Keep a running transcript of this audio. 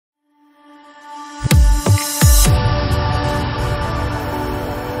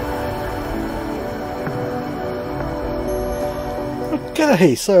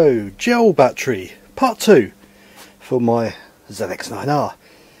Okay, so gel battery part 2 for my ZX9R.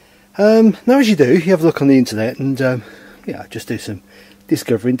 Now as you do, you have a look on the internet and yeah, just do some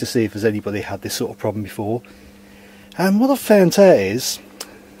discovering to see if there's anybody had this sort of problem before. And what I've found out is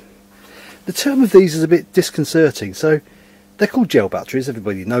the term of these is a bit disconcerting. So they're called gel batteries,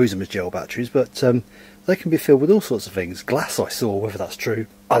 everybody knows them as gel batteries, but they can be filled with all sorts of things. Glass, I saw, whether that's true,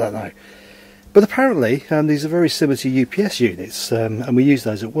 I don't know. But apparently these are very similar to UPS units, and we use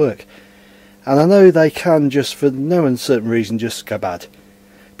those at work. And I know they can, just for no uncertain reason, just go bad.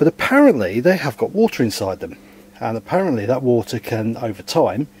 But apparently they have got water inside them, and apparently that water can, over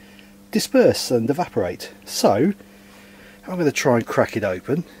time, disperse and evaporate. So I'm going to try and crack it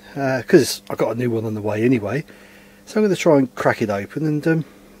open, because I've got a new one on the way anyway. So I'm going to try and crack it open and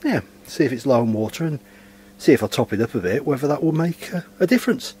yeah, see if it's low on water, and see if I top it up a bit, whether that will make a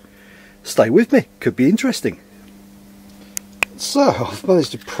difference. Stay with me, could be interesting. So I've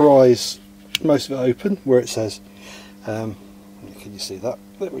managed to prise most of it open where it says, can you see that?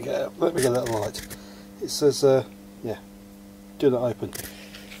 Let me get that light. It says, yeah, do not open.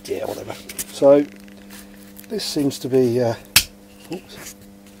 Yeah, whatever. So this seems to be, oops,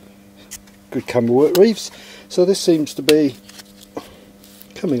 good camera work, Reeves. So this seems to be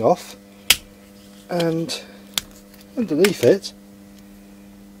coming off, and underneath it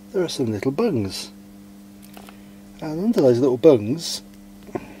there are some little bungs, and under those little bungs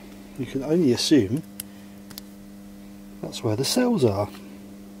you can only assume that's where the cells are.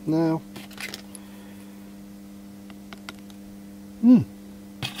 Now I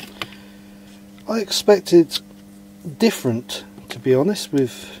expected different, to be honest,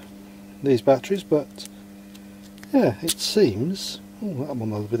 with these batteries, but yeah, it seems, oh, that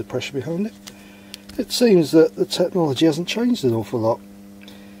one has a bit of pressure behind it. It seems that the technology hasn't changed an awful lot.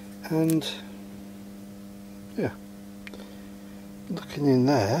 And yeah, looking in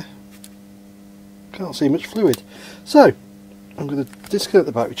there, can't see much fluid. So I'm going to disconnect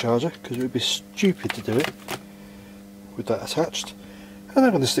the battery charger, because it would be stupid to do it with that attached, and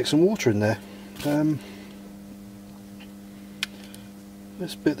I'm going to stick some water in there.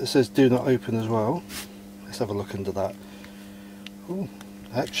 This bit that says do not open as well, let's have a look under that. Oh,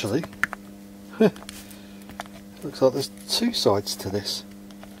 actually looks like there's two sides to this.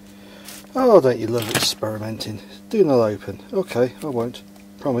 Oh, don't you love experimenting? Do not open. Okay, I won't.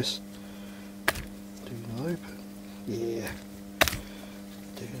 Promise. Do not open. Yeah.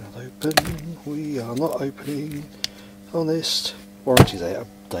 Do not open. We are not opening. Honest. Warranty's out of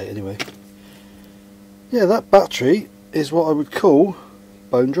date anyway. Yeah, that battery is what I would call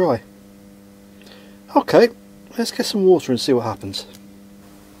bone dry. Okay, let's get some water and see what happens.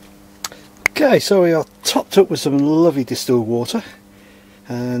 Okay, so we are topped up with some lovely distilled water,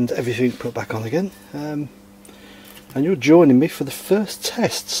 and everything put back on again, and you're joining me for the first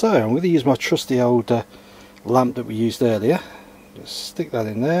test. So I'm going to use my trusty old lamp that we used earlier. Just stick that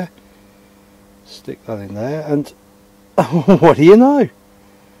in there, stick that in there, and what do you know,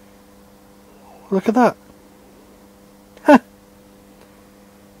 look at that. Huh.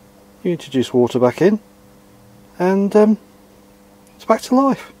 You introduce water back in and it's back to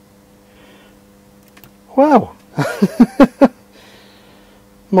life. Wow.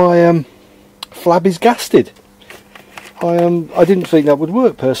 My flab is gasted. I didn't think that would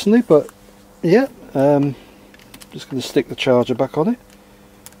work personally, but yeah, just going to stick the charger back on it.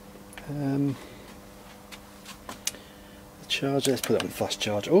 The charger, let's put it on fast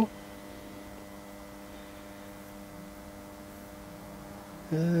charge. Oh,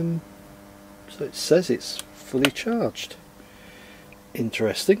 so it says it's fully charged.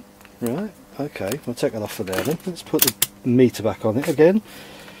 Interesting. Right, okay, we'll take that off for there then. Let's put the meter back on it again.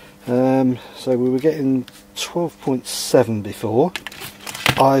 So we were getting 12.7 before.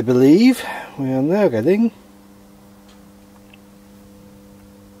 I believe we are now getting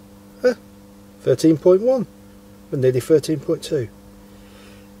 13.1. We're nearly 13.2.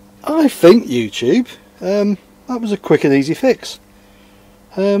 I think YouTube, that was a quick and easy fix.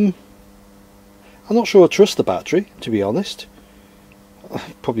 I'm not sure I trust the battery, to be honest.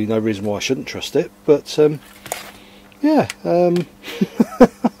 Probably no reason why I shouldn't trust it, but yeah,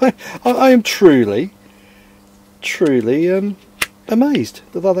 I am truly amazed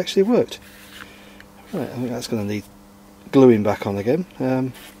that that actually worked. Right, I think that's going to need gluing back on again.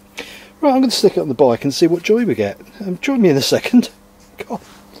 Right, I'm going to stick it on the bike and see what joy we get. Join me in a second. God.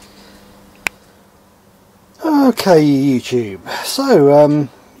 Okay, YouTube. So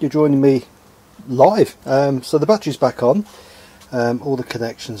you're joining me live. So the battery's back on. All the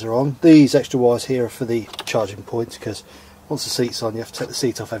connections are on. These extra wires here are for the charging points, because once the seat's on you have to take the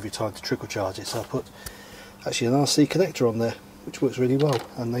seat off every time to trickle charge it, so I put actually an RC connector on there. which works really well,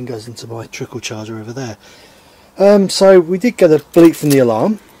 and then goes into my trickle charger over there. So we did get a bleep from the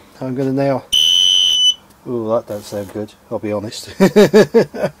alarm. I'm going to now... Oh, that don't sound good, I'll be honest.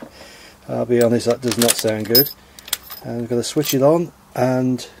 I'll be honest, that does not sound good. And I'm going to switch it on,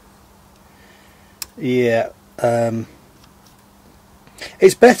 and yeah,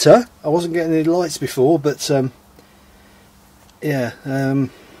 it's better. I wasn't getting any lights before, but yeah,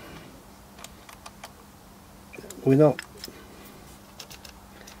 we're not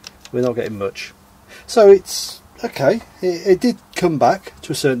getting much. So it's okay. It did come back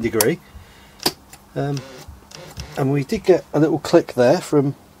to a certain degree, and we did get a little click there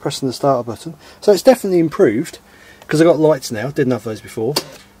from pressing the starter button. So it's definitely improved, because I got lights now. Didn't have those before,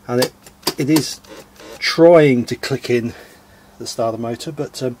 and it is trying to click in the starter motor,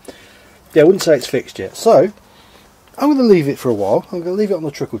 but yeah, I wouldn't say it's fixed yet. So I'm going to leave it for a while. I'm going to leave it on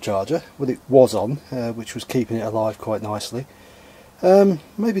the trickle charger, what it was on, which was keeping it alive quite nicely.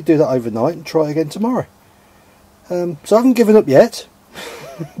 Maybe do that overnight and try it again tomorrow. So I haven't given up yet,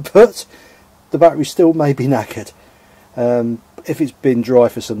 but the battery still may be knackered. If it's been dry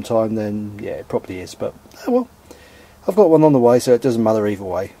for some time, then yeah, it probably is, but oh well, I've got one on the way, so it doesn't matter either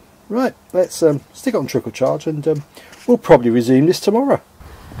way. Right, let's stick it on trickle charge, and we'll probably resume this tomorrow.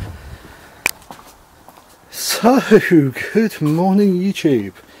 So, good morning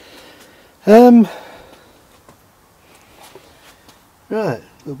YouTube. Right, a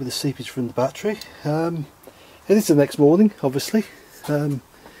little bit of seepage from the battery. It is the next morning, obviously.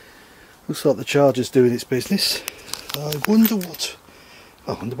 Looks like the charger's doing its business. I wonder what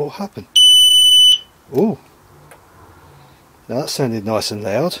happened. Oh, now that sounded nice and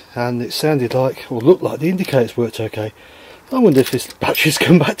loud, and it sounded like, or looked like the indicators worked okay. I wonder if this battery's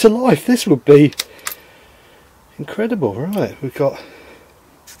come back to life. This would be incredible. Right, we've got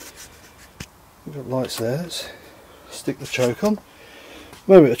lights there. Let's stick the choke on.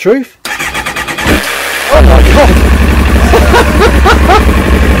 Moment of truth. Oh my god!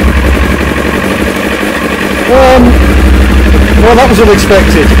 Well, that was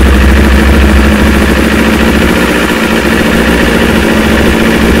unexpected.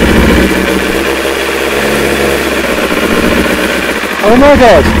 Oh my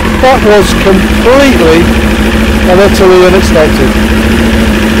god, that was completely and utterly unexpected.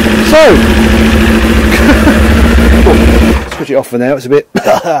 So, switch it off for now, it's a bit,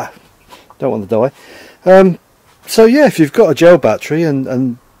 don't want to die. So yeah, if you've got a gel battery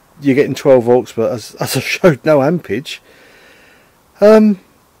and you're getting 12 volts, but as I showed, no ampage, yeah,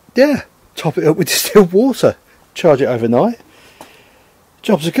 top it up with distilled water, charge it overnight,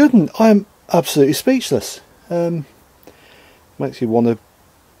 jobs are good, and I am absolutely speechless. Makes me want to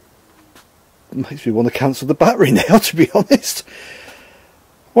cancel the battery now, to be honest.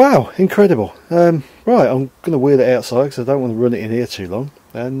 Wow, incredible. Right, I'm going to wheel it outside because I don't want to run it in here too long,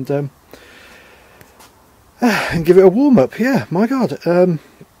 and give it a warm up. Yeah, my god, I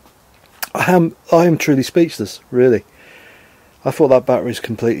am truly speechless, really. I thought that battery's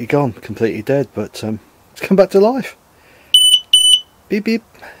completely gone, completely dead, but it's come back to life. Beep beep,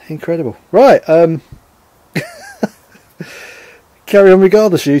 incredible. Right, carry on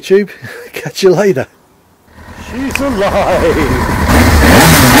regardless, YouTube. Catch you later. She's alive!